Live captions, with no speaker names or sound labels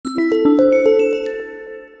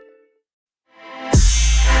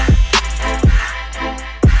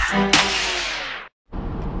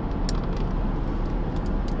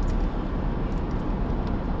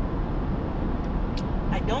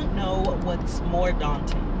is more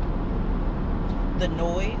daunting? The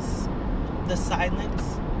noise, the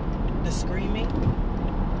silence, the screaming,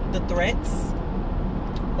 the threats,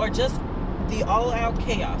 or just the all-out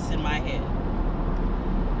chaos in my head?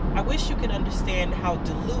 I wish you could understand how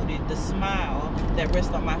diluted the smile that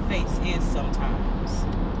rests on my face is sometimes.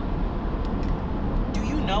 Do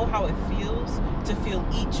you know how it feels to feel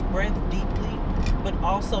each breath deeply, but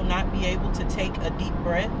also not be able to take a deep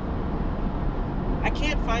breath? I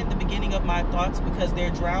can't find the beginning of my thoughts because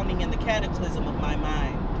they're drowning in the cataclysm of my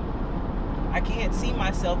mind. I can't see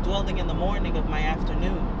myself dwelling in the morning of my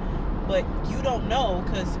afternoon, but you don't know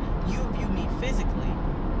because you view me physically,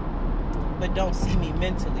 but don't see me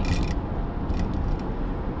mentally.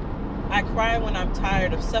 I cry when I'm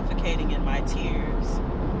tired of suffocating in my tears.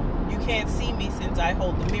 You can't see me since I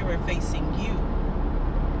hold the mirror facing you,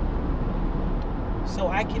 so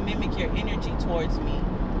I can mimic your energy towards me.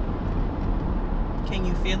 Can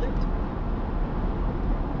you feel it?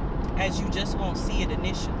 As you just won't see it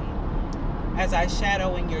initially. As I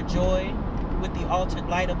shadow in your joy with the altered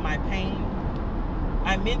light of my pain,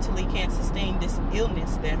 I mentally can't sustain this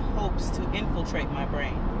illness that hopes to infiltrate my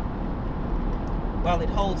brain. While it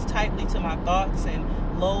holds tightly to my thoughts and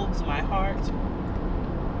loathes my heart,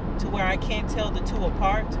 to where I can't tell the two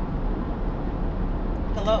apart.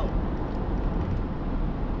 Hello.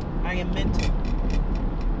 I am mental.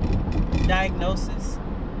 Diagnosis,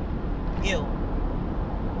 ill.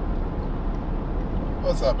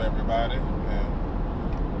 What's up, everybody?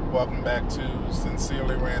 And welcome back to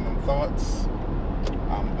Sincerely Random Thoughts.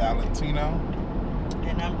 I'm Valentino.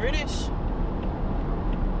 And I'm British.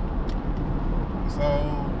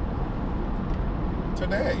 So,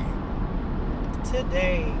 today,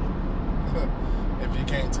 if you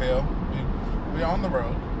can't tell, we're on the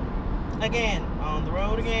road. Again, on the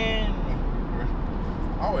road again. We're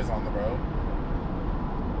always on the road.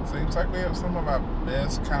 Seems like we have some of our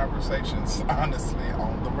best conversations, honestly,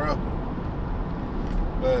 on the road.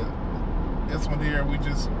 But this one here, we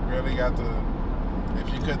just really got to, if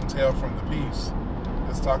you couldn't tell from the piece,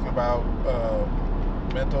 it's talking about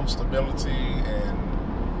mental stability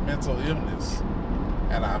and mental illness.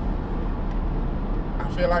 And I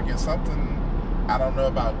feel like it's something, I don't know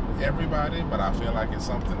about everybody, but I feel like it's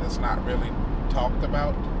something that's not really talked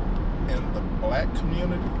about in the black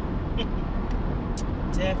community.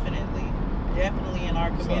 Definitely in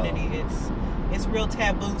our community, it's real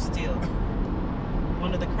taboo still.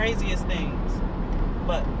 One of the craziest things,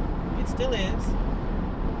 but it still is.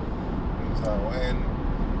 So, and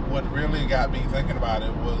what really got me thinking about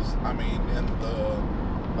it was, I mean, in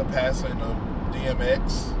the passing of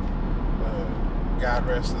DMX, God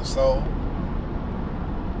rest his soul.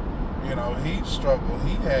 You know, he struggled.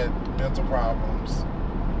 He had mental problems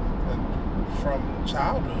from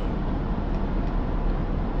childhood.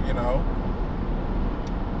 You know,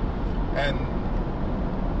 and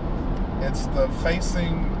it's the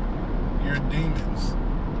facing your demons,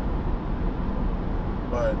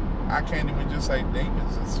 but I can't even just say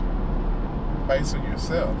demons, it's facing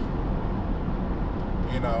yourself,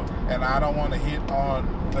 you know. And I don't want to hit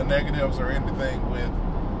on the negatives or anything with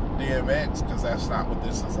DMX, because that's not what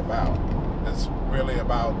this is about. It's really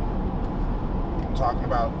about talking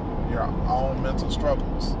about your own mental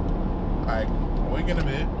struggles. Like, we're gonna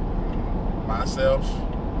be myself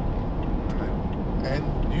and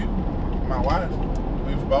you, my wife,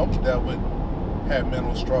 we've both had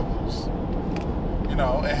mental struggles. You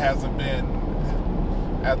know, it hasn't been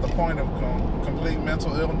at the point of complete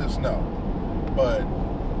mental illness, no, but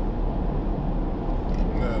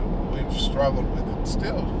we've struggled with it,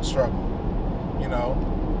 still struggle, you know,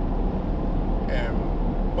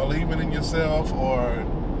 and believing in yourself, or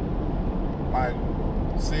like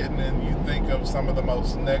sitting and you think of some of the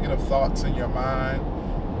most negative thoughts in your mind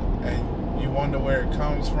and you wonder where it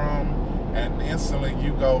comes from, and instantly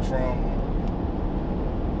you go from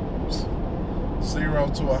 0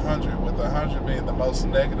 to 100, with 100 being the most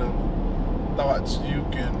negative thoughts you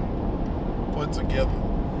can put together.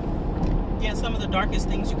 Yeah, some of the darkest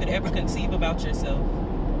things you could ever conceive about yourself.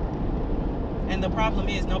 And the problem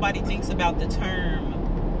is, nobody thinks about the term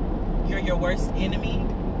 "you're your worst enemy"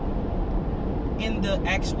 in the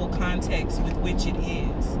actual context with which it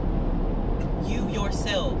is. You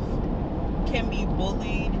yourself can be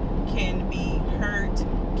bullied, can be hurt,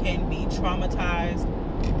 can be traumatized,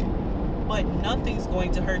 but nothing's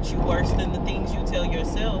going to hurt you worse than the things you tell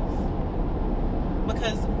yourself.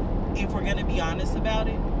 Because if we're going to be honest about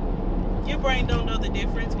it, your brain don't know the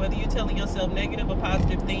difference whether you're telling yourself negative or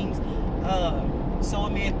positive things. So a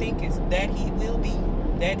man thinketh that he will be,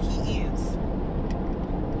 that he is.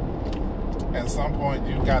 At some point,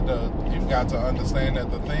 you've got to understand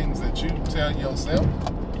that the things that you tell yourself,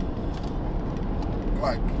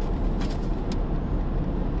 like,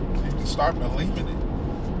 you can start believing it,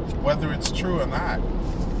 whether it's true or not.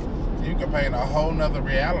 You can paint a whole nother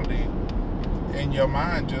reality in your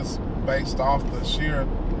mind just based off the sheer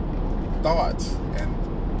thoughts and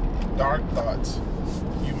dark thoughts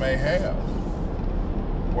you may have,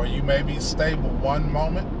 where you may be stable one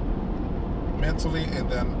moment mentally, and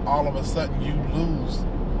then all of a sudden you lose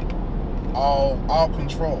all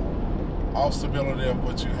control, all stability of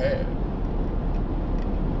what you had,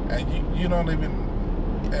 and you don't even,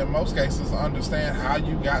 in most cases, understand how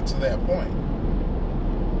you got to that point.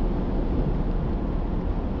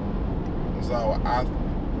 So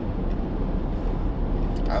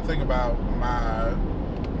I think about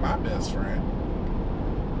my best friend,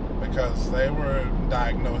 because they were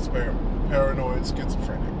diagnosed paranoid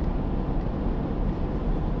schizophrenic.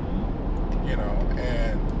 You know,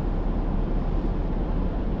 and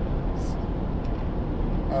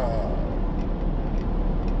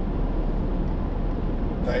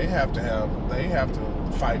they have to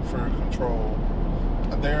fight for control.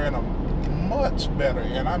 They're in a much better,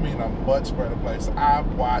 and I mean a much better place.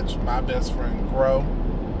 I've watched my best friend grow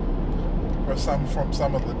from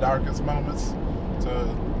some of the darkest moments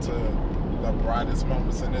to the brightest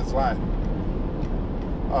moments in his life.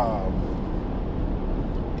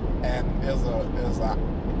 And is a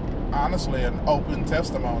honestly an open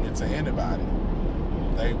testimony to anybody.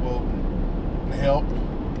 They will help,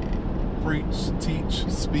 preach, teach,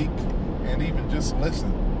 speak, and even just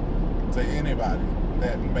listen to anybody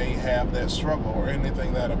that may have that struggle or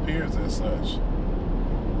anything that appears as such.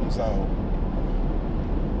 So,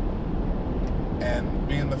 and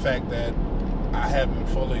being the fact that I haven't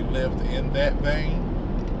fully lived in that vein,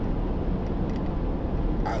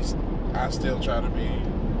 I still try to be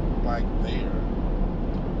like there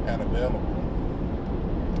and available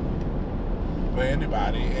for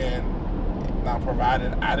anybody. And now,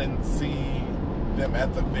 provided I didn't see them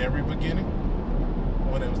at the very beginning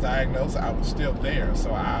when it was diagnosed, I was still there.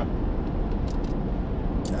 So I've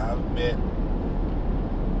met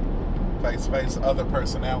face-to-face other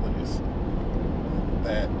personalities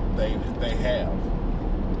that they have.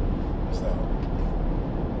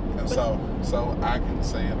 So I can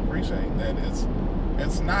say and appreciate that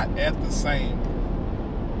it's not at the same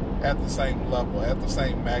level, at the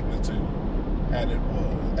same magnitude as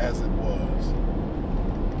it was.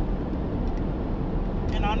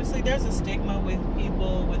 And honestly, there's a stigma with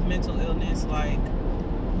people with mental illness. Like,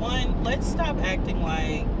 one, let's stop acting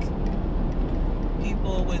like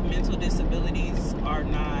people with mental disabilities are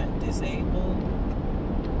not disabled.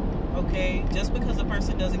 Okay? Just because a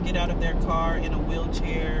person doesn't get out of their car in a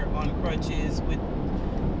wheelchair, on crutches, with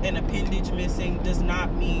an appendage missing, does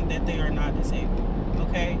not mean that they are not disabled.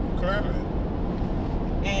 Okay? Clearly.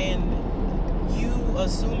 And you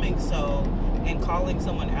assuming so and calling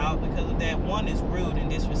someone out because of that, one, is rude and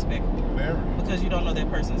disrespectful. Very. Because you don't know that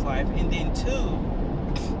person's life. And then two,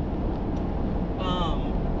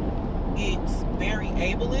 it's very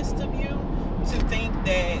ableist of you to think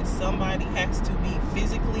that somebody has to be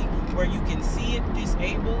physically, where you can see it,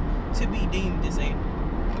 disabled, to be deemed disabled.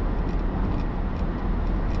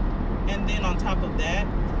 And then on top of that,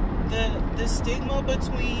 the stigma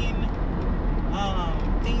between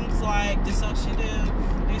things like dissociative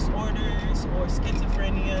disorders or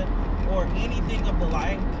schizophrenia or anything of the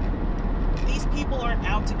like, these people aren't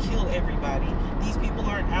out to kill everybody. These people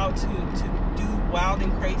aren't out to do wild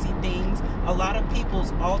and crazy things. A lot of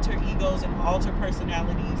people's alter egos and alter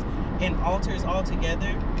personalities and alters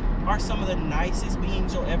altogether are some of the nicest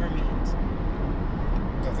beings you'll ever meet.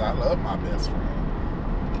 Because I love my best friend.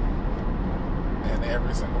 And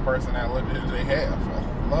every single personality they have.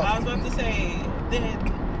 I was about to say,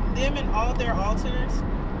 them and all their alters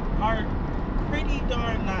are pretty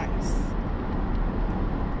darn nice.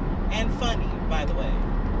 And funny, by the way.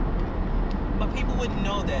 But people wouldn't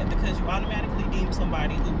know that because you automatically deem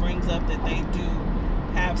somebody who brings up that they do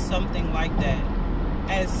have something like that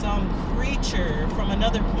as some creature from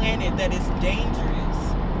another planet that is dangerous.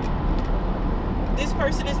 This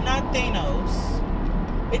person is not Thanos.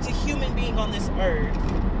 It's a human being on this earth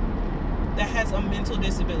that has a mental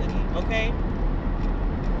disability, okay?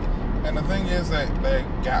 And the thing is that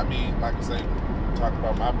got me, like I say, talk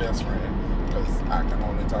about my best friend, because I can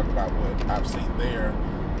only talk about what I've seen there,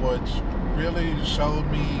 which really showed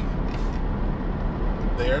me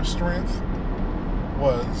their strength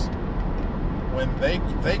was when they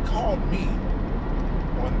called me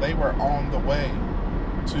when they were on the way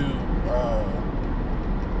to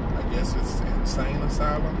I guess it's insane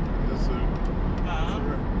asylum.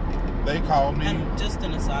 they called me. And just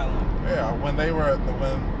an asylum. Yeah, when they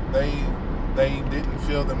didn't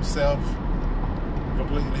feel themselves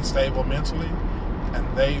completely stable mentally, and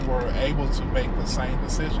they were able to make the same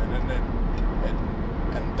decision, and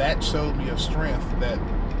that showed me a strength that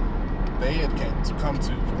they had come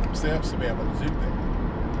to for themselves to be able to do that.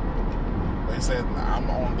 They said, I'm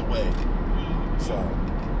on the way. So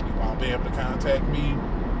you won't be able to contact me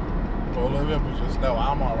for a little bit, but just know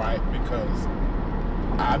I'm all right because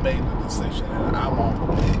I made the decision and I'm on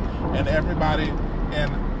the way. And everybody,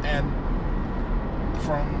 and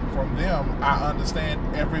from them, I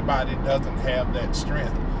understand everybody doesn't have that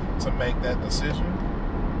strength to make that decision.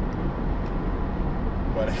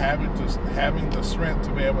 But having the strength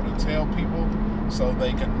to be able to tell people so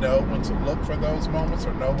they can know when to look for those moments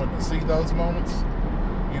or know when to see those moments,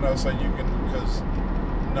 so you can, because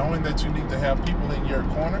knowing that you need to have people in your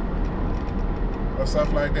corner or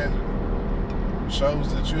stuff like that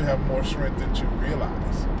shows that you have more strength than you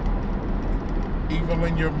realize. Even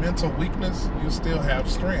in your mental weakness, you still have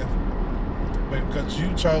strength because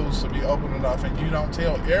you chose to be open enough, and you don't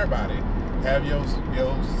tell everybody. Have your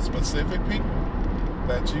specific people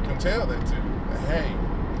that you can tell that to. Hey,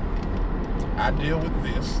 I deal with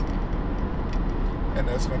this, and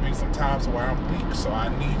there's going to be some times where I'm weak, so I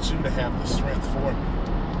need you to have the strength for me.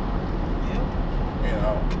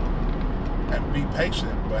 And be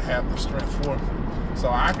patient, but have the strength for me. So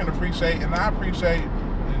I can appreciate, and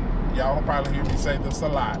y'all will probably hear me say this a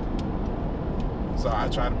lot, so I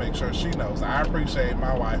try to make sure she knows. I appreciate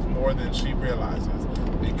my wife more than she realizes,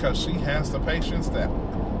 because she has the patience that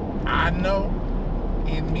I know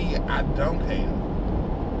in me I don't have.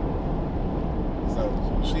 So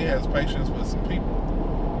she has patience with some people.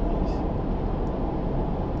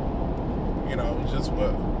 Just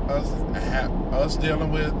with us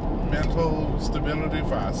dealing with mental stability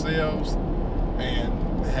for ourselves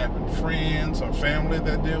and having friends or family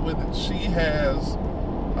that deal with it. She has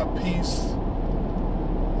a peace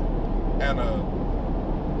and a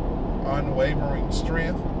unwavering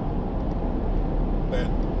strength that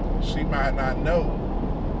she might not know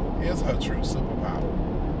is her true superpower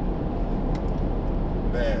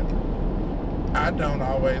that I don't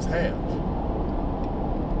always have.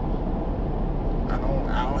 I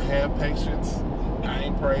don't have patience. I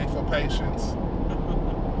ain't prayed for patience.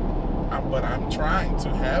 But I'm trying to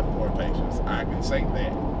have more patience. I can say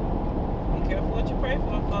that. Be careful what you pray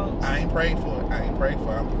for, folks. I ain't prayed for it.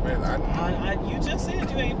 You just said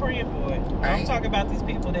you ain't praying for it. I'm talking about these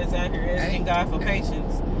people that's out here asking God for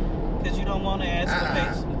patience because you don't want to ask for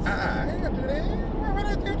patience. I ain't gonna do that. Why would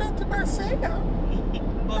I do that to myself?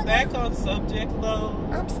 But back on subject, though.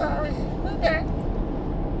 I'm sorry. Okay.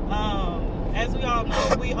 As we all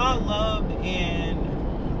know, we all loved and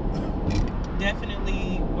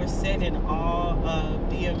definitely were set in awe of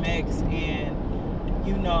DMX and,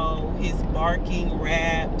 his barking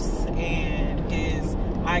raps and his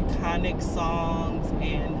iconic songs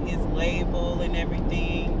and his label and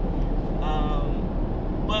everything.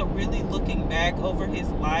 But really looking back over his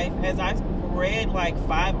life, as I've read like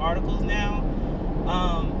 5 articles now,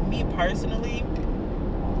 me personally,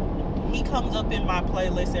 he comes up in my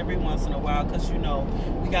playlist every once in a while because,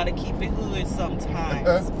 we got to keep it hood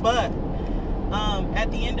sometimes. But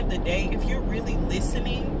at the end of the day, if you're really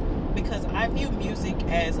listening, because I view music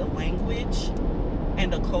as a language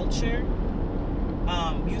and a culture,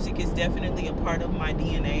 music is definitely a part of my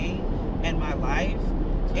DNA and my life.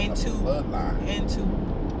 And to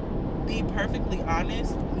be perfectly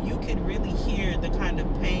honest, you could really hear the kind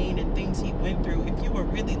of pain and things he went through if you were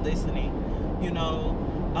really listening.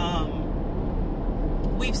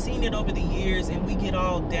 We've seen it over the years, and we get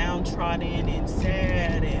all downtrodden and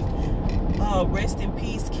sad, and rest in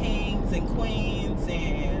peace, kings and queens,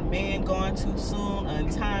 and man gone too soon,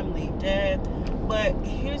 untimely death. But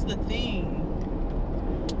here's the thing.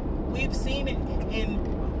 We've seen it in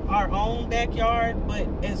our own backyard, but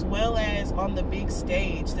as well as on the big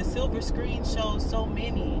stage. The silver screen shows so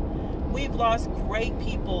many. We've lost great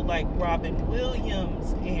people like Robin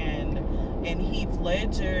Williams and Heath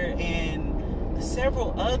Ledger and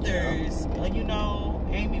several others.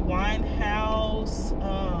 Amy Winehouse,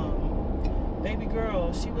 baby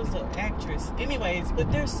girl, she was an actress. Anyways,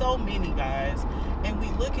 but there's so many guys, and we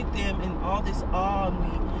look at them in all this awe, and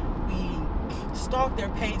we stalk their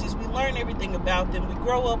pages, we learn everything about them, we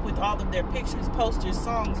grow up with all of their pictures, posters,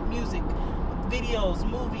 songs, music, videos,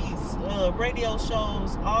 movies, radio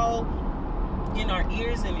shows, all in our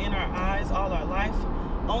ears and in our eyes all our life,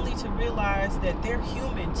 only to realize that they're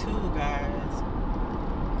human too, guys.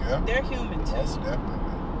 Yeah, they're human too. Most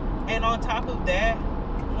definitely. And on top of that,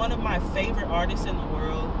 one of my favorite artists in the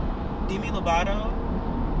world, Demi Lovato,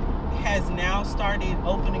 has now started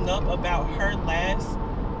opening up about her last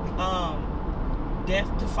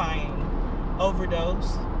death-defying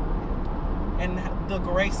overdose and the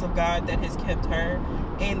grace of God that has kept her,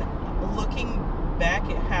 and looking back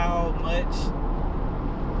at how much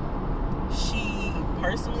she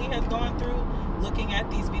personally has gone through, looking at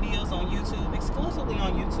these videos on YouTube, exclusively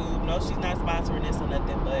on YouTube. No, she's not sponsoring this or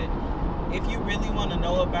nothing, but if you really want to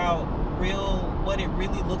know about what it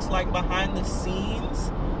really looks like behind the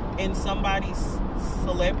scenes in somebody's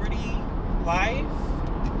celebrity life,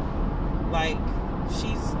 like,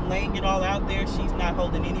 she's laying it all out there. She's not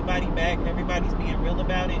holding anybody back. Everybody's being real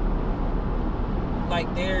about it.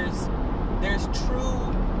 Like, there's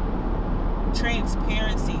true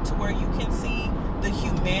transparency to where you can see the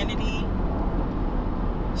humanity.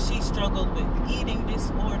 She struggled with eating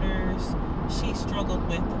disorders. She struggled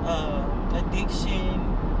with addiction,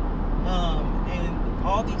 and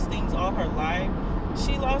all these things all her life.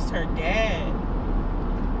 She lost her dad.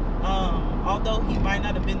 Although he might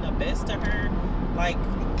not have been the best to her, like,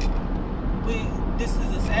 this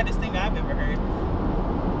is the saddest thing I've ever heard.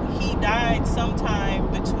 He died sometime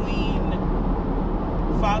between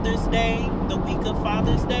Father's Day, the week of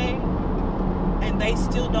Father's Day, and they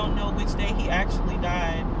still don't know which day he actually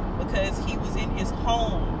died, because he was in his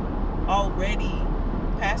home already,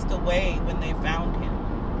 passed away when they found him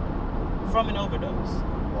from an overdose.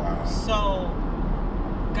 Wow. So,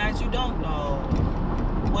 guys, you don't know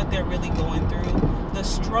what they're really going through. The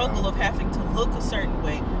struggle of having to look a certain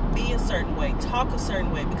way, be a certain way, talk a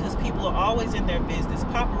certain way, because people are always in their business.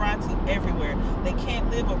 Paparazzi everywhere. They can't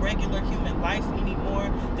live a regular human life anymore.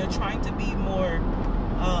 They're trying to be more,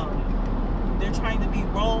 they're trying to be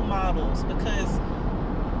role models, because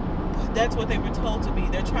that's what they were told to be.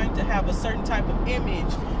 They're trying to have a certain type of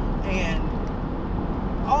image, and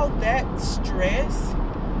all that stress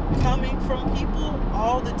coming from people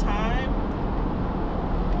all the time,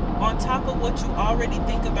 on top of what you already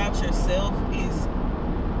think about yourself,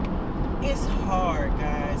 it's hard,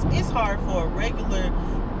 guys. It's hard for a regular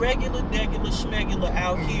schmegular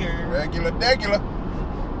out here. Regular.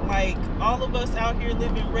 Like, all of us out here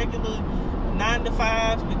living regular 9 to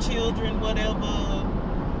 5s with children, whatever,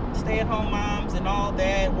 stay-at-home moms and all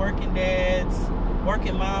that, working dads,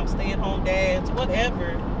 working moms, stay-at-home dads,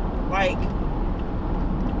 whatever. Like,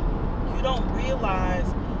 you don't realize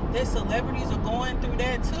that celebrities are going through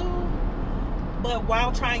that too, but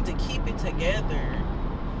while trying to keep it together.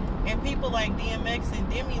 And people like DMX and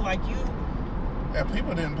Demi, like you. Yeah,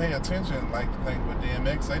 people didn't pay attention, like the thing with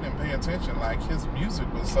DMX, they didn't pay attention, like his music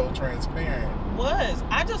was so transparent.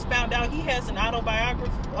 I just found out he has an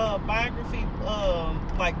autobiography,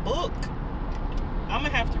 like, book. I'm gonna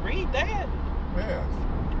have to read that. Yeah.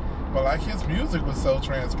 But like, his music was so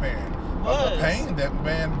transparent of the pain that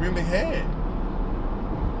man really had.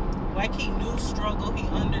 Like, he knew struggle, he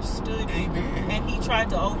understood it. He did. And he tried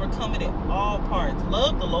to overcome it at all parts.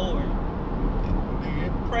 Love the Lord. He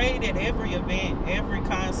did. Prayed at every event, every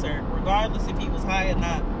concert, regardless if he was high or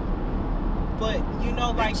not. But, you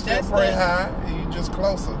know, like, that's pray high, you just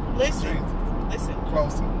closer. Listen.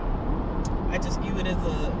 Closer. I just view it as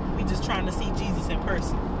we just trying to see Jesus in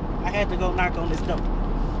person. I had to go knock on this door.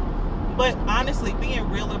 But honestly, being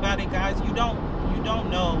real about it, guys, you don't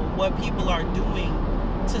know what people are doing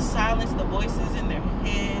to silence the voices in their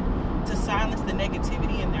head, to silence the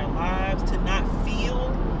negativity in their lives, to not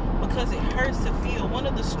feel, because it hurts to feel. One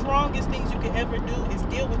of the strongest things you can ever do is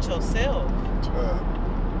deal with yourself.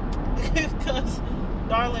 Because,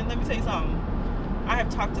 darling, let me tell you something. I have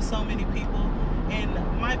talked to so many people, and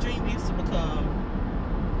my dream is to become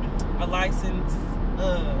a licensed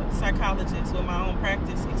psychologist with my own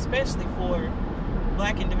practice, especially for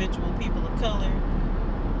Black individual people of color,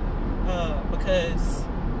 because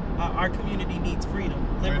our community needs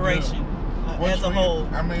freedom, liberation, as a whole.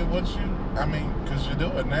 Because you do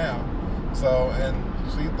it now. So, and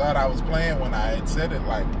she thought I was playing when I had said it,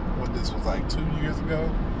 like, this was like 2 years ago.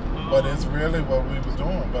 But it's really what we was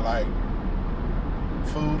doing. But like,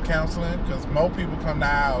 food counseling, because more people come to the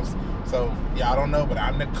house. So, y'all don't know, but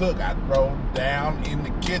I'm the cook. I throw down in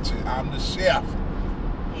the kitchen. I'm the chef.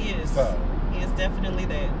 He is. So, he is definitely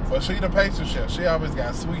that. But she the pastry chef. She always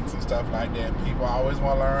got sweets and stuff like that. People always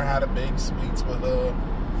want to learn how to bake sweets with her.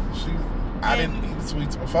 I didn't eat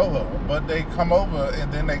sweets before her, but they come over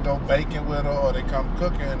and then they go baking with her, or they come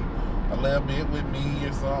cooking a little bit with me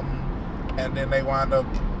or something, and then they wind up,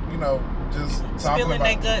 just talking spilling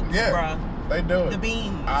about their guts, bruh. They do it. The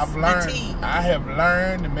beans. I've learned. The tea. I have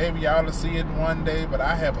learned, and maybe y'all will see it one day, but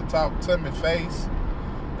I have a talk to me face,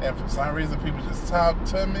 and for some reason people just talk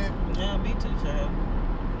to me. Yeah, me too, child.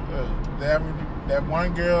 That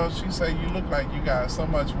one girl, she say you look like you got so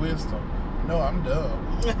much wisdom. No, I'm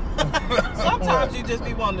dumb. Sometimes you just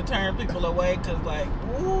be wanting to turn people away because, like,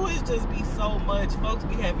 ooh, it just be so much. Folks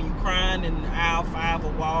be having you crying in aisle 5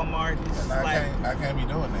 of Walmart. It's just I can't be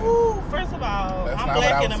doing that. Ooh, first of all, I'm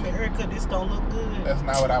black in America. This don't look good. That's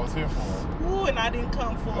not what I was here for. Ooh, and I didn't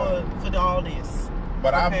come for all this.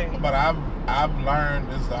 But I've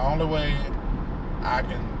learned is the only way I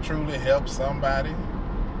can truly help somebody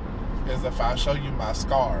is if I show you my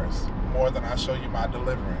scars more than I show you my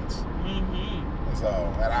deliverance. Mm-hmm. So,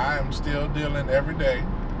 and I am still dealing every day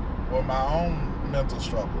with my own mental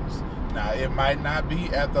struggles. Now, it might not be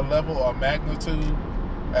at the level or magnitude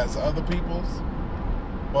as other people's,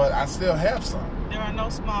 but I still have some. There are no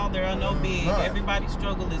small, there are no big. None. Everybody's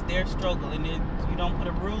struggle is their struggle, and you don't put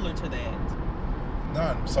a ruler to that.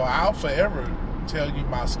 None. So I'll forever tell you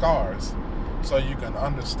my scars so you can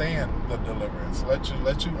understand the deliverance. Let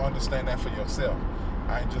you understand that for yourself.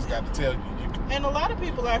 I ain't just got to tell you. And a lot of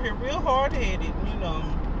people out here real hard-headed, you know.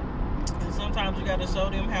 And sometimes you got to show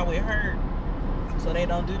them how it hurt so they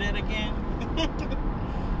don't do that again.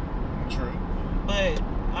 True. But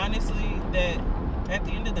honestly, that at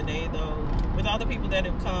the end of the day, though, with all the people that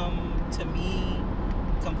have come to me,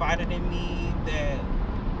 confided in me, that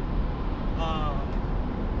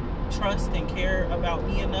trust and care about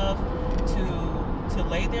me enough to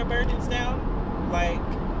lay their burdens down, like,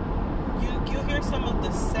 you hear some of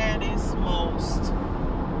the saddest, most,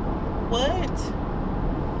 what?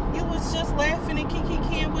 You was just laughing and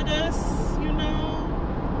kiki-kiking with us, you know?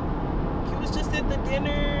 You was just at the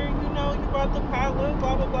dinner, you know, you brought the potluck,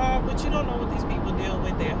 blah, blah, blah, but you don't know what these people deal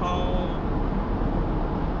with at home.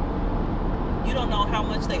 You don't know how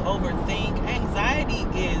much they overthink. Anxiety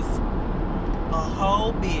is a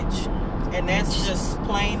whole bitch, and that's just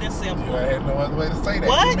plain and simple. You had no other way to say that.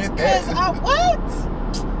 What? You meant that. What?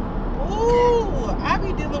 Ooh, I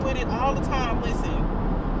be dealing with it all the time. Listen,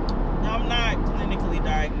 I'm not clinically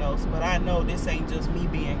diagnosed, but I know this ain't just me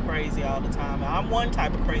being crazy all the time. I'm one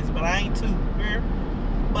type of crazy, but I ain't two.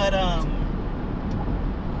 But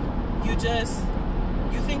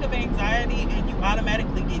you think of anxiety and you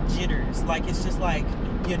automatically get jitters. Like, it's just like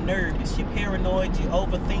you're nervous, you're paranoid, you're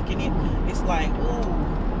overthinking it. It's like, ooh,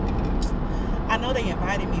 I know they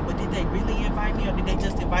invited me, but did they really invite me, or did they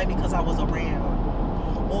just invite me because I was around?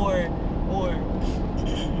 Or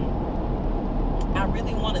I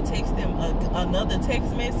really want to text them another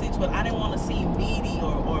text message, but I didn't want to seem needy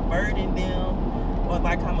or burden them, or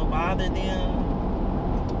like I'm going to bother them.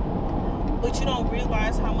 But you don't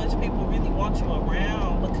realize how much people really want you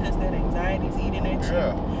around because that anxiety's eating at you.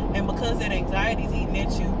 Yeah. And because that anxiety's eating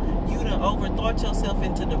at you, you done overthought yourself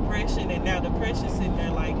into depression, and now depression's sitting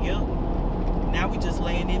there like, yep, now we just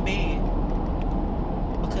laying in bed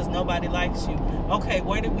because nobody likes you. Okay,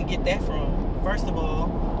 where did we get that from? First of all,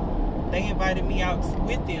 they invited me out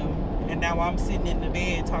with them, and now I'm sitting in the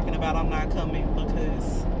bed talking about I'm not coming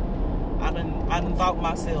because I done thought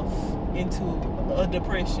myself into a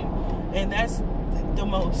depression. And that's the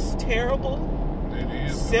most terrible,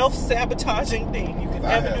 self-sabotaging thing you can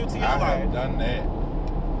ever do to your life. I have done that.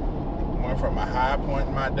 Went from a high point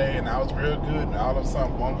in my day, and I was real good, and all of a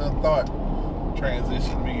sudden, one little thought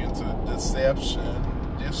transitioned me into deception,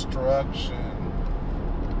 destruction.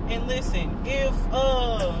 And listen, if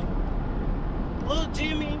little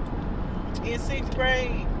Jimmy in 6th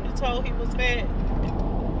grade was told he was fat,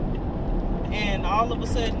 and all of a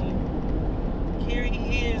sudden here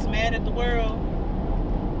he is mad at the world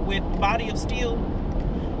with body of steel,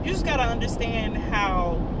 you just gotta understand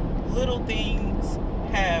how little things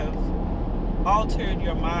have altered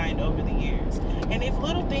your mind over the years. And if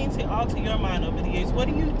little things can alter your mind over the years, what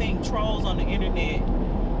do you think trolls on the internet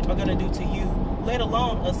are gonna do to you, let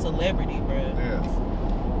alone a celebrity, bro? Yes.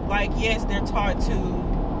 Like, yes, they're taught to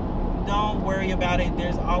don't worry about it,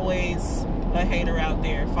 there's always a hater out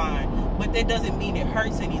there, fine, but that doesn't mean it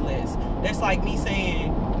hurts any less. That's like me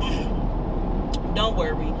saying don't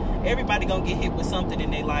worry, everybody gonna get hit with something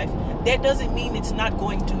in their life. That doesn't mean it's not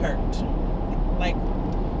going to hurt. Like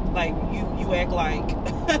you act like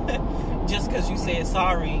just because you said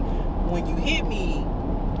sorry when you hit me,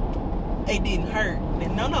 it didn't hurt.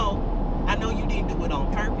 And no, I know you didn't do it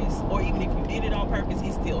on purpose, or even if you did it on purpose,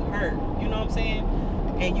 it still hurt. You know what I'm saying?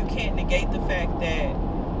 And you can't negate the fact that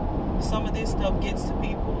some of this stuff gets to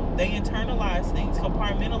people. They internalize things,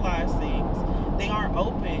 compartmentalize things. They aren't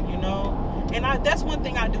open, you know? And that's one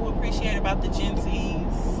thing I do appreciate about the Gen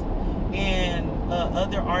Zs and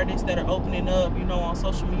other artists that are opening up, you know, on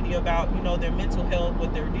social media about, you know, their mental health,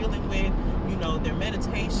 what they're dealing with, you know, their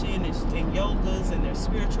meditation and yogas and their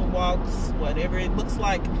spiritual walks, whatever it looks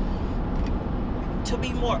like to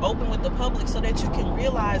be more open with the public so that you can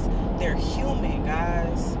realize they're human,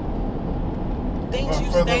 guys. Things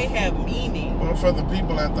you say have meaning. Well, for the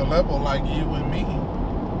people at the level like you and me, you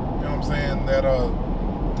know what I'm saying, that are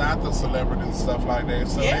not the celebrities and stuff like that,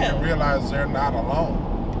 so they can realize they're not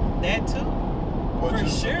alone. That too. Which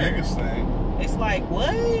is the biggest thing. It's like,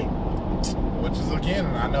 what? Which is, again,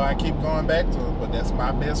 I know I keep going back to it, but that's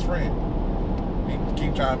my best friend. He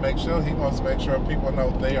keep trying to make sure, he wants to make sure people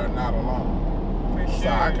know they are not alone. For sure. So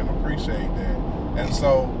I can appreciate that. And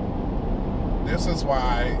so, this is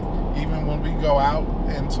why, even when we go out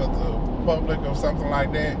into the public or something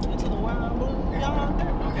like that. Into the wild blue yonder.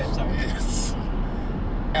 Okay, sorry. Yes.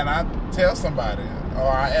 And I tell somebody, or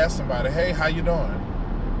I ask somebody, hey, how you doing?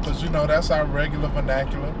 Because, you know, that's our regular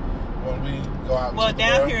vernacular when we go out. Well,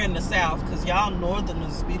 down here in the South, because y'all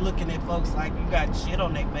Northerners be looking at folks like you got shit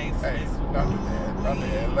on their face. Hey, don't do that. Don't do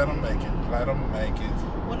that. Let them make it. Let them make it.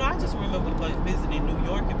 Well, no, I just remember visiting New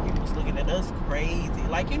York and people was looking at us crazy.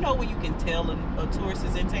 Like, you know when you can tell a tourist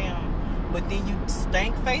is in town, but then you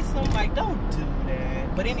stank face them? Like, don't do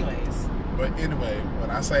that. But anyways. But anyway, when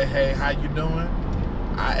I say, hey, how you doing?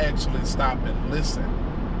 I actually stop and listen.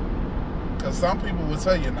 Because some people will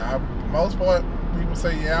tell you now, most part, people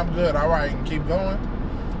say, yeah, I'm good, all right, and keep going.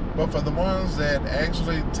 But for the ones that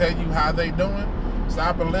actually tell you how they doing,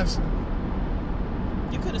 stop and listen.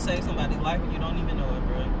 You could have saved somebody's life and you don't even know it,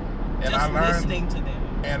 bro. And just listening to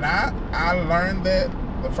them. And I learned that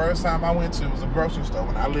the first time I went to was a grocery store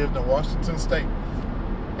when I lived in Washington State.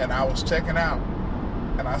 And I was checking out.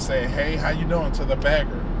 And I said, hey, how you doing, to the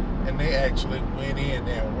bagger. And they actually went in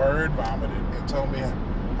and word vomited and told me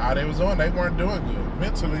how they was doing. They weren't doing good.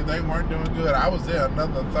 Mentally, they weren't doing good. I was there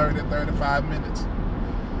another 30, 35 minutes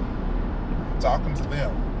talking to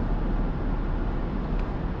them.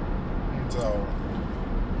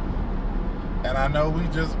 And I know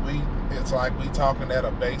it's like we talking at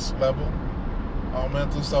a base level on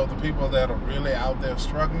mental. So the people that are really out there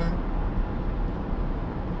struggling,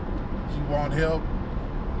 you want help,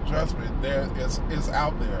 trust me, it's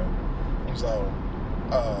out there. And so,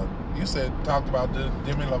 you talked about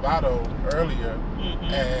Demi Lovato earlier,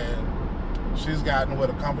 and she's gotten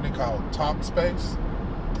with a company called Talkspace.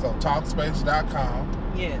 So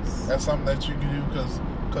Talkspace.com. Yes. That's something that you can do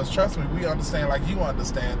because trust me, we understand, like you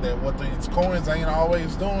understand, that what these coins ain't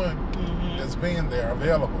always doing is being there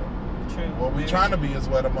available. True. What we're trying to be is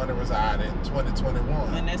where the money reside in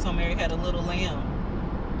 2021. And that's how Mary had a little lamb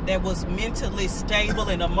that was mentally stable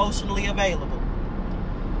and emotionally available.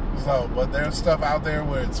 So, but there's stuff out there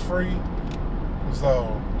where it's free.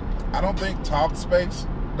 So, I don't think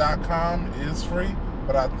Talkspace.com is free,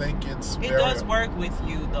 but I think it does work with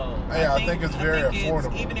you, though. Yeah, I think it's very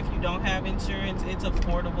affordable. Even if you don't have insurance, it's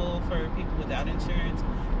affordable for people without insurance.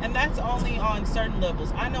 And that's only on certain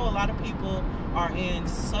levels. I know a lot of people are in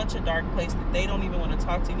such a dark place that they don't even want to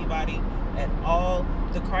talk to anybody at all.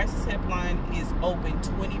 The crisis helpline is open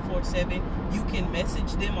 24/7. You can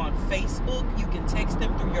message them on Facebook. You can text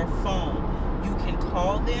them through your phone. You can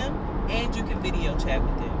call them, and you can video chat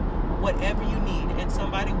with them. Whatever you need, and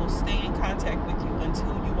somebody will stay in contact with you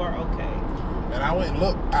until you are okay. And I went and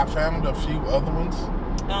looked. I found a few other ones.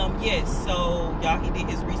 Yes. So he did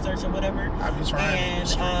his research or whatever. I be trying.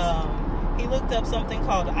 And he looked up something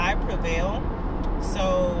called I Prevail.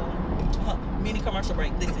 So, mini commercial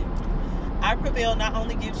break. Listen. I Prevail not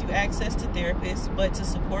only gives you access to therapists, but to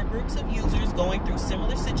support groups of users going through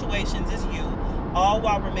similar situations as you, all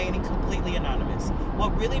while remaining completely anonymous.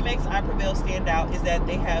 What really makes I Prevail stand out is that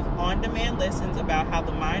they have on-demand lessons about how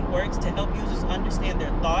the mind works to help users understand their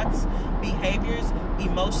thoughts, behaviors,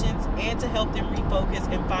 emotions, and to help them refocus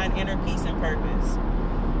and find inner peace and purpose.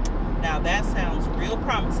 Now that sounds real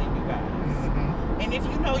promising, you guys. And if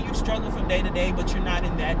you know you struggle from day to day, but you're not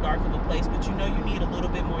in that dark of a place, but you know you need a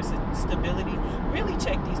little bit more stability, really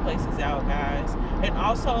check these places out, guys. And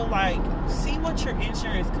also, see what your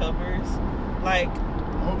insurance covers.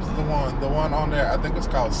 What was the one? The one on there, I think it's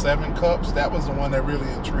called 7 Cups. That was the one that really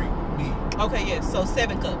intrigued me. Okay, yes. So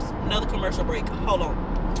 7 Cups. Another commercial break. Hold on.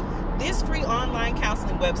 This free online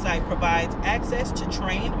counseling website provides access to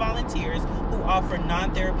trained volunteers who offer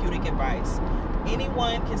non-therapeutic advice.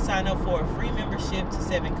 Anyone can sign up for a free membership to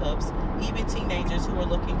 7 Cups, even teenagers who are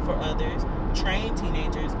looking for others, trained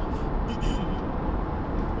teenagers,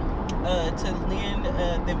 to lend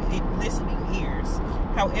them listening ears.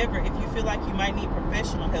 However, if you feel like you might need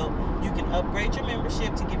professional help, you can upgrade your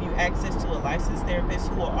membership to give you access to a licensed therapist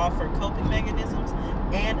who will offer coping mechanisms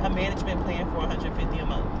and a management plan for $150 a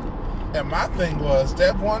month. And my thing was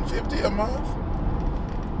that $150 a month,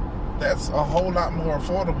 that's a whole lot more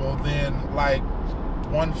affordable than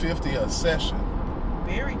 $150 a session.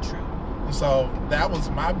 Very true. So that was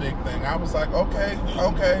my big thing. I was like, okay,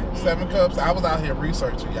 7 cups. I was out here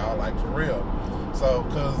researching, y'all, like for real. So,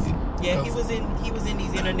 he was in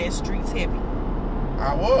these internet streets heavy.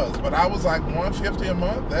 I was, but I was like $150 a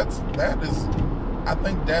month. That is, I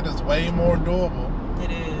think that is way more doable.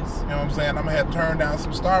 It is. You know what I'm saying? I'm gonna have to turn down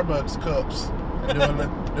some Starbucks cups and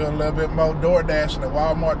do a little bit more DoorDash and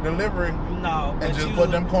Walmart delivery. No, and just put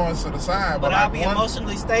them coins to the side. But I'll be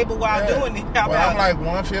emotionally stable while doing it. But I'm like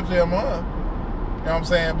 $150 a month. You know what I'm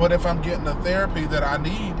saying? But if I'm getting the therapy that I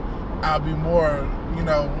need, I'll be more,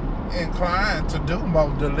 inclined to do more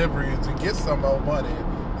deliveries and get some more money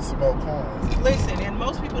and some more coins. Listen, and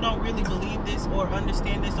most people don't really believe this or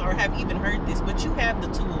understand this or have even heard this, but you have the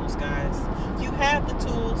tools, guys. You have the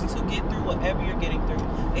tools to get through whatever you're getting through.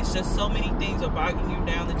 It's just so many things are bogging you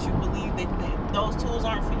down that you believe that those tools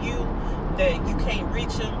aren't for you, that you can't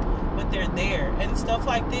reach them, but they're there. And stuff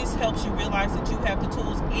like this helps you realize that you have the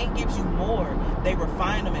tools and gives you more. They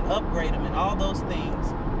refine them and upgrade them and all those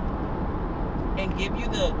things, and give you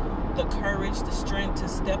the courage, the strength to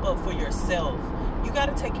step up for yourself. You got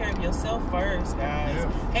to take care of yourself first, guys.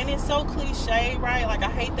 Yeah. And it's so cliche, right? Like, I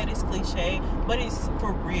hate that it's cliche, but it's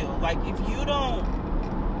for real. Like, if you don't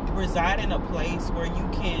reside in a place where you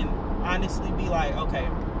can honestly be like, okay,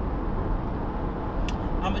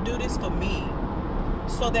 I'm going to do this for me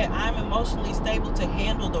so that I'm emotionally stable to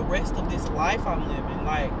handle the rest of this life I'm living.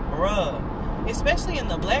 Like, bruh, especially in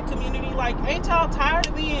the black community, like, ain't y'all tired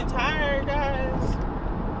of being tired, guys?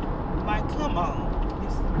 Like, come on.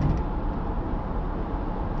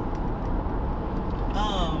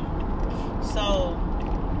 So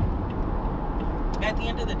at the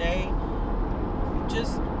end of the day,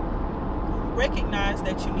 just recognize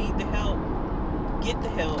that you need the help. Get the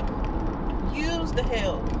help. Use the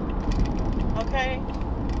help. Okay?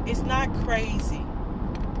 It's not crazy.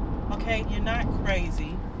 Okay? You're not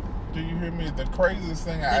crazy. Do you hear me? The craziest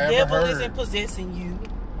thing I ever heard. The devil isn't possessing you.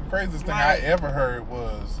 The craziest thing I ever heard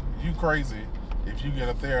was, you crazy if you get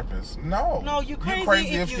a therapist. No, you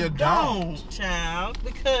crazy if you don't, child.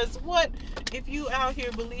 Because what if you out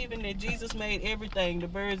here believing that Jesus made everything, the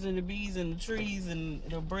birds and the bees and the trees and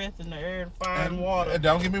the breath and the air, the fire and water?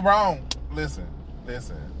 Don't get me wrong. Listen.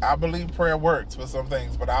 I believe prayer works for some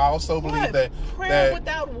things, but I also believe that prayer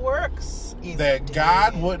without works is that dead.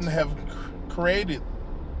 God wouldn't have created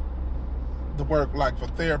the work like for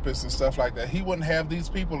therapists and stuff like that. He wouldn't have these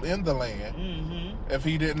people in the land if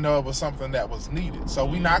he didn't know it was something that was needed. So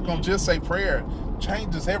we're not going to just say prayer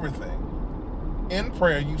changes everything. In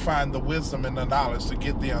prayer, you find the wisdom and the knowledge to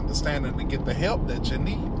get the understanding, to get the help that you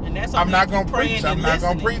need. And that's I'm not going to preach. I'm not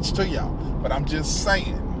going to preach to y'all, but I'm just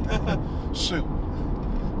saying, shoot.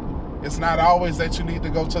 It's not always that you need to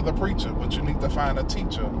go to the preacher, but you need to find a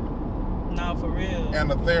teacher. No, for real.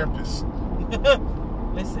 And a therapist.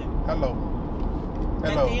 Listen. Hello.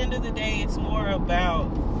 At the end of the day, it's more about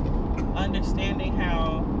understanding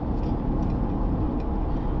how,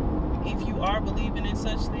 if you are believing in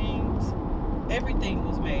such things, everything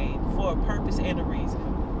was made for a purpose and a reason.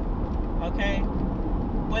 Okay?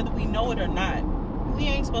 Whether we know it or not, we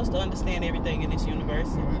ain't supposed to understand everything in this universe.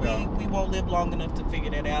 We won't live long enough to figure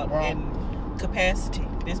that out. Well, and capacity.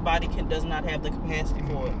 This body does not have the capacity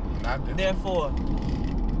for it. Therefore,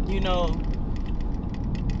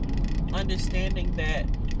 understanding that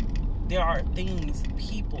there are things,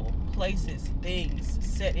 people, places, things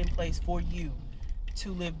set in place for you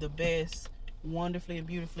to live the best, wonderfully and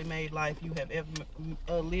beautifully made life you have ever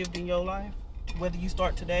lived in your life, whether you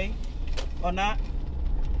start today or not.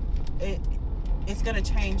 It's going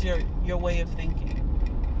to change your way of thinking.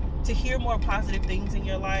 To hear more positive things in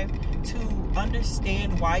your life, to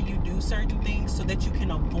understand why you do certain things so that you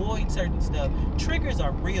can avoid certain stuff. Triggers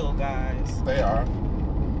are real, guys. They are.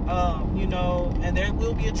 And there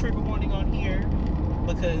will be a trigger warning on here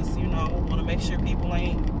because, want to make sure people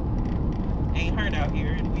ain't hurt out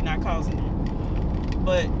here and we not causing them.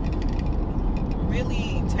 But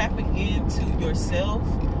really tapping into yourself,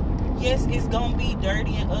 yes, it's going to be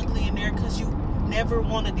dirty and ugly in there because you never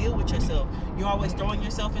want to deal with yourself. You're always throwing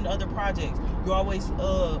yourself into other projects. You're always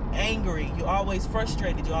angry. You're always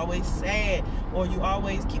frustrated. You're always sad. Or you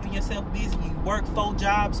always keeping yourself busy. You work 4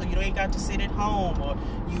 jobs so you ain't got to sit at home. Or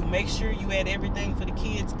you make sure you add everything for the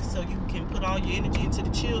kids so you can put all your energy into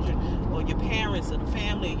the children or your parents or the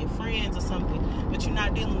family or your friends or something. But you're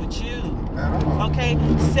not dealing with you. Okay?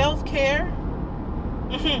 Self-care,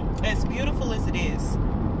 as beautiful as it is,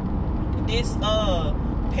 this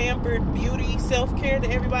pampered beauty self-care that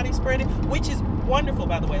everybody's spreading, which is wonderful,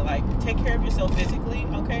 by the way. Like, take care of yourself physically,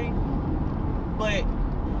 okay? But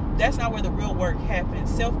that's not where the real work happens.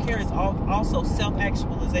 Self-care is also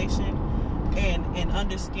self-actualization, and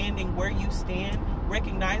understanding where you stand,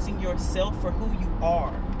 recognizing yourself for who you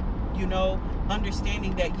are, you know,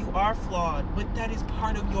 understanding that you are flawed, but that is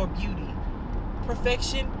part of your beauty.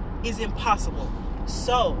 Perfection is impossible.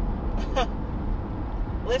 So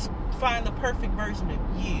let's find the perfect version of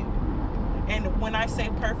you. And when I say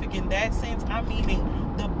perfect in that sense, I'm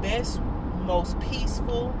meaning the best, most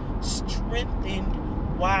peaceful,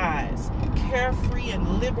 strengthened, wise, carefree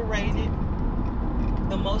and liberated,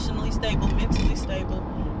 emotionally stable, mentally stable,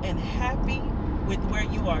 and happy with where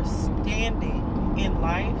you are standing in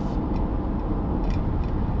life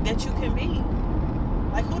that you can be.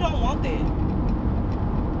 Like, who don't want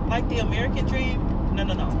that? Like the American dream? No.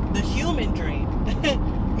 The human dream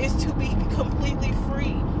is to be completely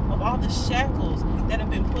free of all the shackles that have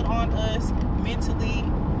been put on us mentally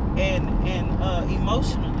and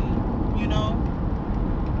emotionally, you know,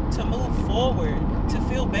 to move forward, to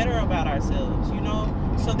feel better about ourselves, you know,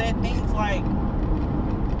 so that things like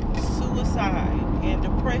suicide and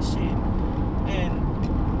depression and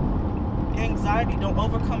anxiety don't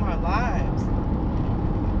overcome our lives.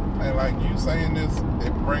 And like you saying this,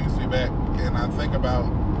 it brings me back, and I think about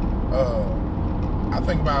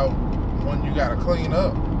when you gotta clean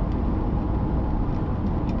up,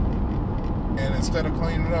 and instead of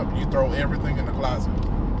cleaning up, you throw everything in the closet,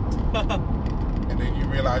 and then you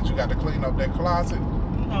realize you got to clean up that closet.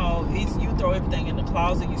 No, you throw everything in the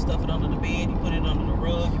closet, you stuff it under the bed, you put it under the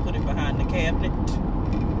rug, you put it behind the cabinet,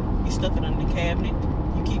 you stuff it under the cabinet,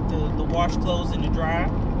 you keep the wash clothes in the dryer.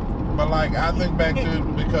 But like, I think back to,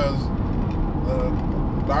 because the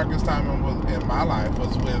darkest time in my life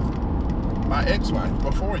was with my ex-wife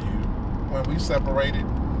before you, when we separated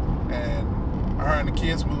and her and the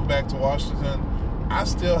kids moved back to Washington. I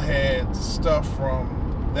still had stuff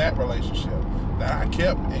from that relationship that I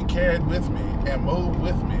kept and carried with me and moved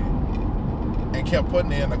with me and kept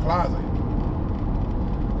putting it in the closet.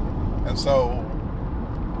 And so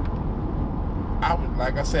I would,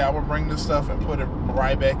 like I said, I would bring this stuff and put it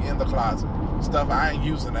right back in the closet. Stuff I ain't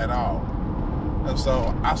using at all. And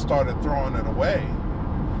so I started throwing it away,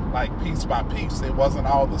 like piece by piece. It wasn't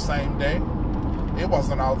all the same day. It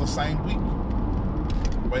wasn't all the same week.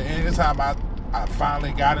 But anytime I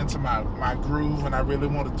finally got into my groove and I really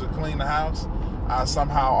wanted to clean the house, I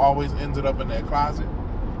somehow always ended up in that closet,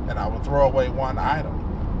 and I would throw away one item.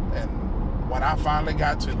 And when I finally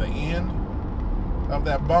got to the end of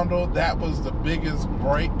that bundle, that was the biggest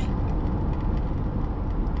break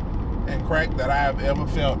and crack that I have ever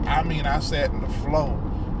felt. I mean, I sat in the floor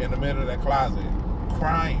in the middle of that closet,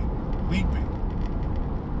 crying, weeping,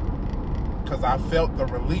 because I felt the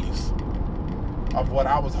release of what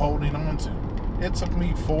I was holding on to. It took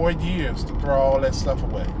me 4 years to throw all that stuff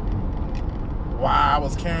away. Why I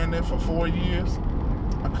was carrying it for 4 years?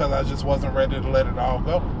 Because I just wasn't ready to let it all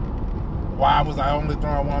go. Why was I only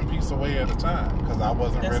throwing one piece away at a time? Because I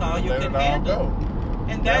wasn't ready to let it all go.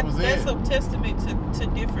 And that's a testament to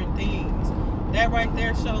different things. That right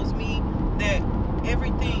there shows me that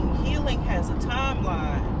everything, healing has a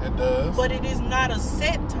timeline. It does. But it is not a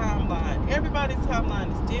set timeline. Everybody's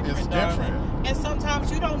timeline is different. It's different. And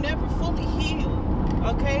sometimes you don't never fully heal.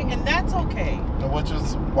 Okay? And that's okay. Which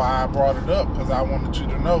is why I brought it up, because I wanted you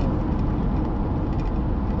to know,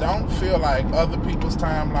 don't feel like other people's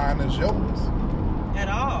timeline is yours. At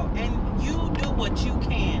all. And you do what you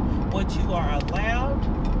can, what you are allowed,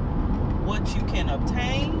 what you can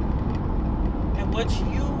obtain, and what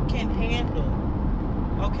you can handle.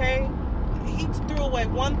 Okay? He threw away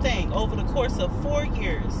one thing over the course of 4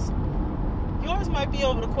 years. Yours might be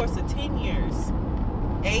over the course of 10 years.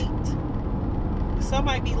 8. Some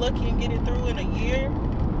might be lucky and get it through in a year.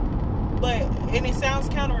 And it sounds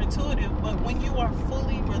counterintuitive, but when you are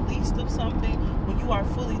fully released of something, when you are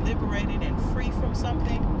fully liberated and free from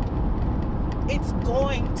something, it's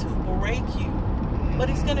going to break you. But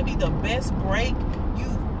it's going to be the best break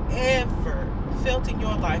you've ever felt in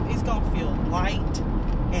your life. It's going to feel light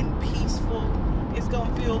and peaceful. It's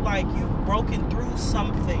going to feel like you've broken through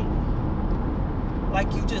something. Like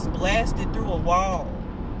you just blasted through a wall.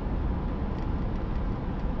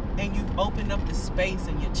 And you've opened up the space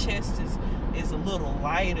and your chest is a little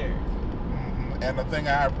lighter. Mm-hmm. And the thing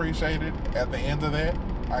I appreciated at the end of that,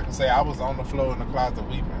 like I say, I was on the floor in the closet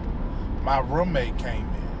weeping. My roommate came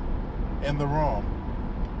in the room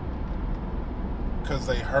because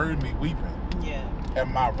they heard me weeping. Yeah.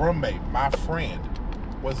 And my roommate, my friend,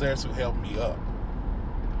 was there to help me up.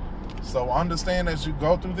 So understand, as you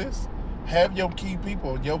go through this, have your key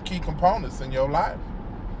people, your key components in your life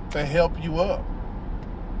to help you up.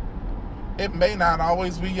 It may not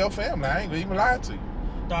always be your family. I ain't gonna even lie to you.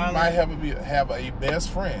 Darling, you might have a best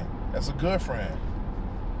friend that's a good friend.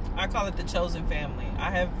 I call it the chosen family.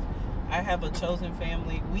 I have a chosen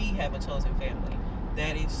family. We have a chosen family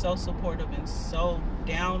that is so supportive and so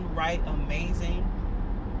downright amazing.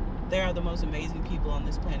 They are the most amazing people on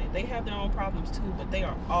this planet. They have their own problems too, but they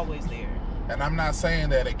are always there. And I'm not saying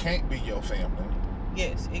that it can't be your family.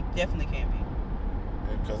 Yes, it definitely can be.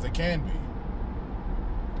 Because it can be.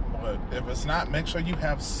 But if it's not, make sure you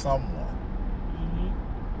have someone.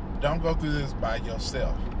 Don't go through this by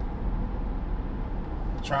yourself.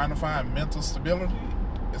 Trying to find mental stability,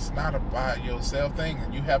 it's not a by yourself thing.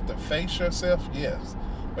 And you have to face yourself, yes.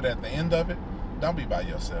 But at the end of it, don't be by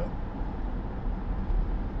yourself.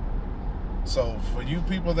 So for you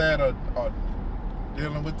people that are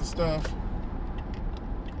dealing with the stuff,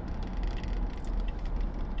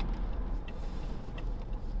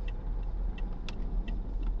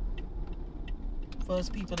 for us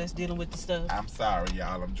people that's dealing with the stuff, I'm sorry,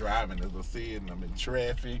 y'all. I'm driving, as I said, and I'm in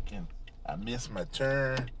traffic, and I missed my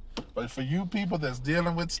turn. But for you people that's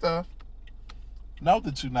dealing with stuff, know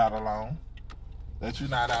that you're not alone. That you're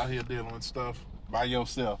not out here dealing with stuff by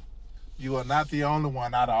yourself. You are not the only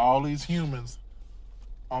one out of all these humans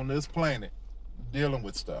on this planet dealing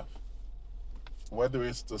with stuff. Whether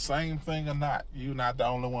it's the same thing or not, you're not the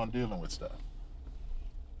only one dealing with stuff.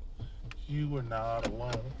 You are not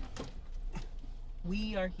alone.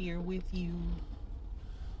 we are here with you.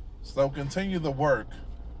 So continue the work,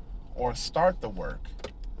 or start the work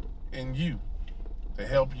in you to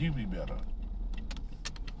help you be better.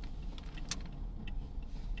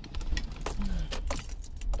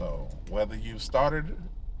 So whether you started,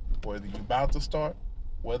 whether you're about to start,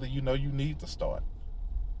 whether you know you need to start,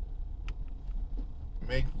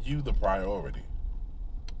 make you the priority.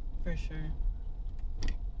 For sure.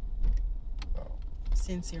 So.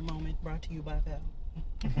 Sincere moment brought to you by Val.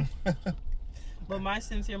 But my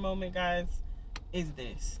sincere moment, guys, is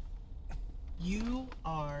this. You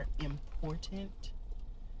are important.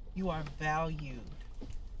 You are valued.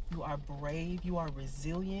 You are brave. You are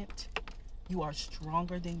resilient. You are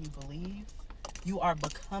stronger than you believe. You are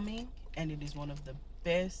becoming, and it is one of the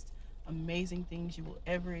best, amazing things you will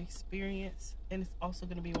ever experience. And it's also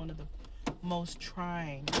going to be one of the most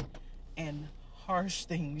trying and harsh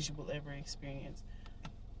things you will ever experience.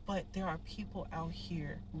 But there are people out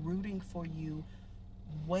here rooting for you,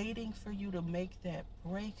 waiting for you to make that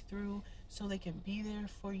breakthrough so they can be there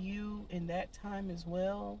for you in that time as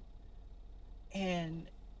well. And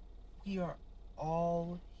we are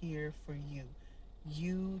all here for you.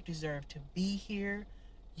 You deserve to be here.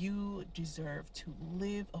 You deserve to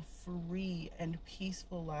live a free and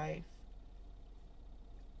peaceful life.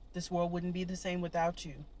 This world wouldn't be the same without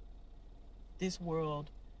you. This world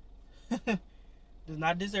does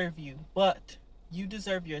not deserve you, but you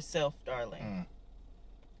deserve yourself, darling.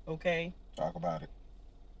 Okay? Talk about it.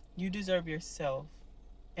 You deserve yourself,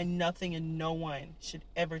 and nothing and no one should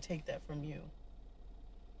ever take that from you.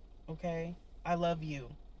 Okay? I love you.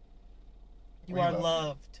 You are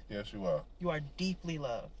loved. Yes, you are. You are deeply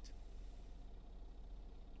loved.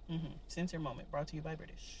 Sincere moment brought to you by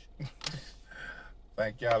British.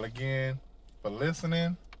 Thank y'all again for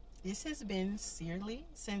listening. This has been sincerely.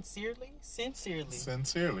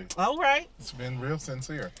 All right. It's been real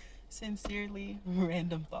sincere. Sincerely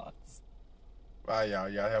Random Thoughts. Bye, y'all.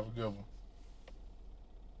 Y'all have a good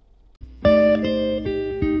one.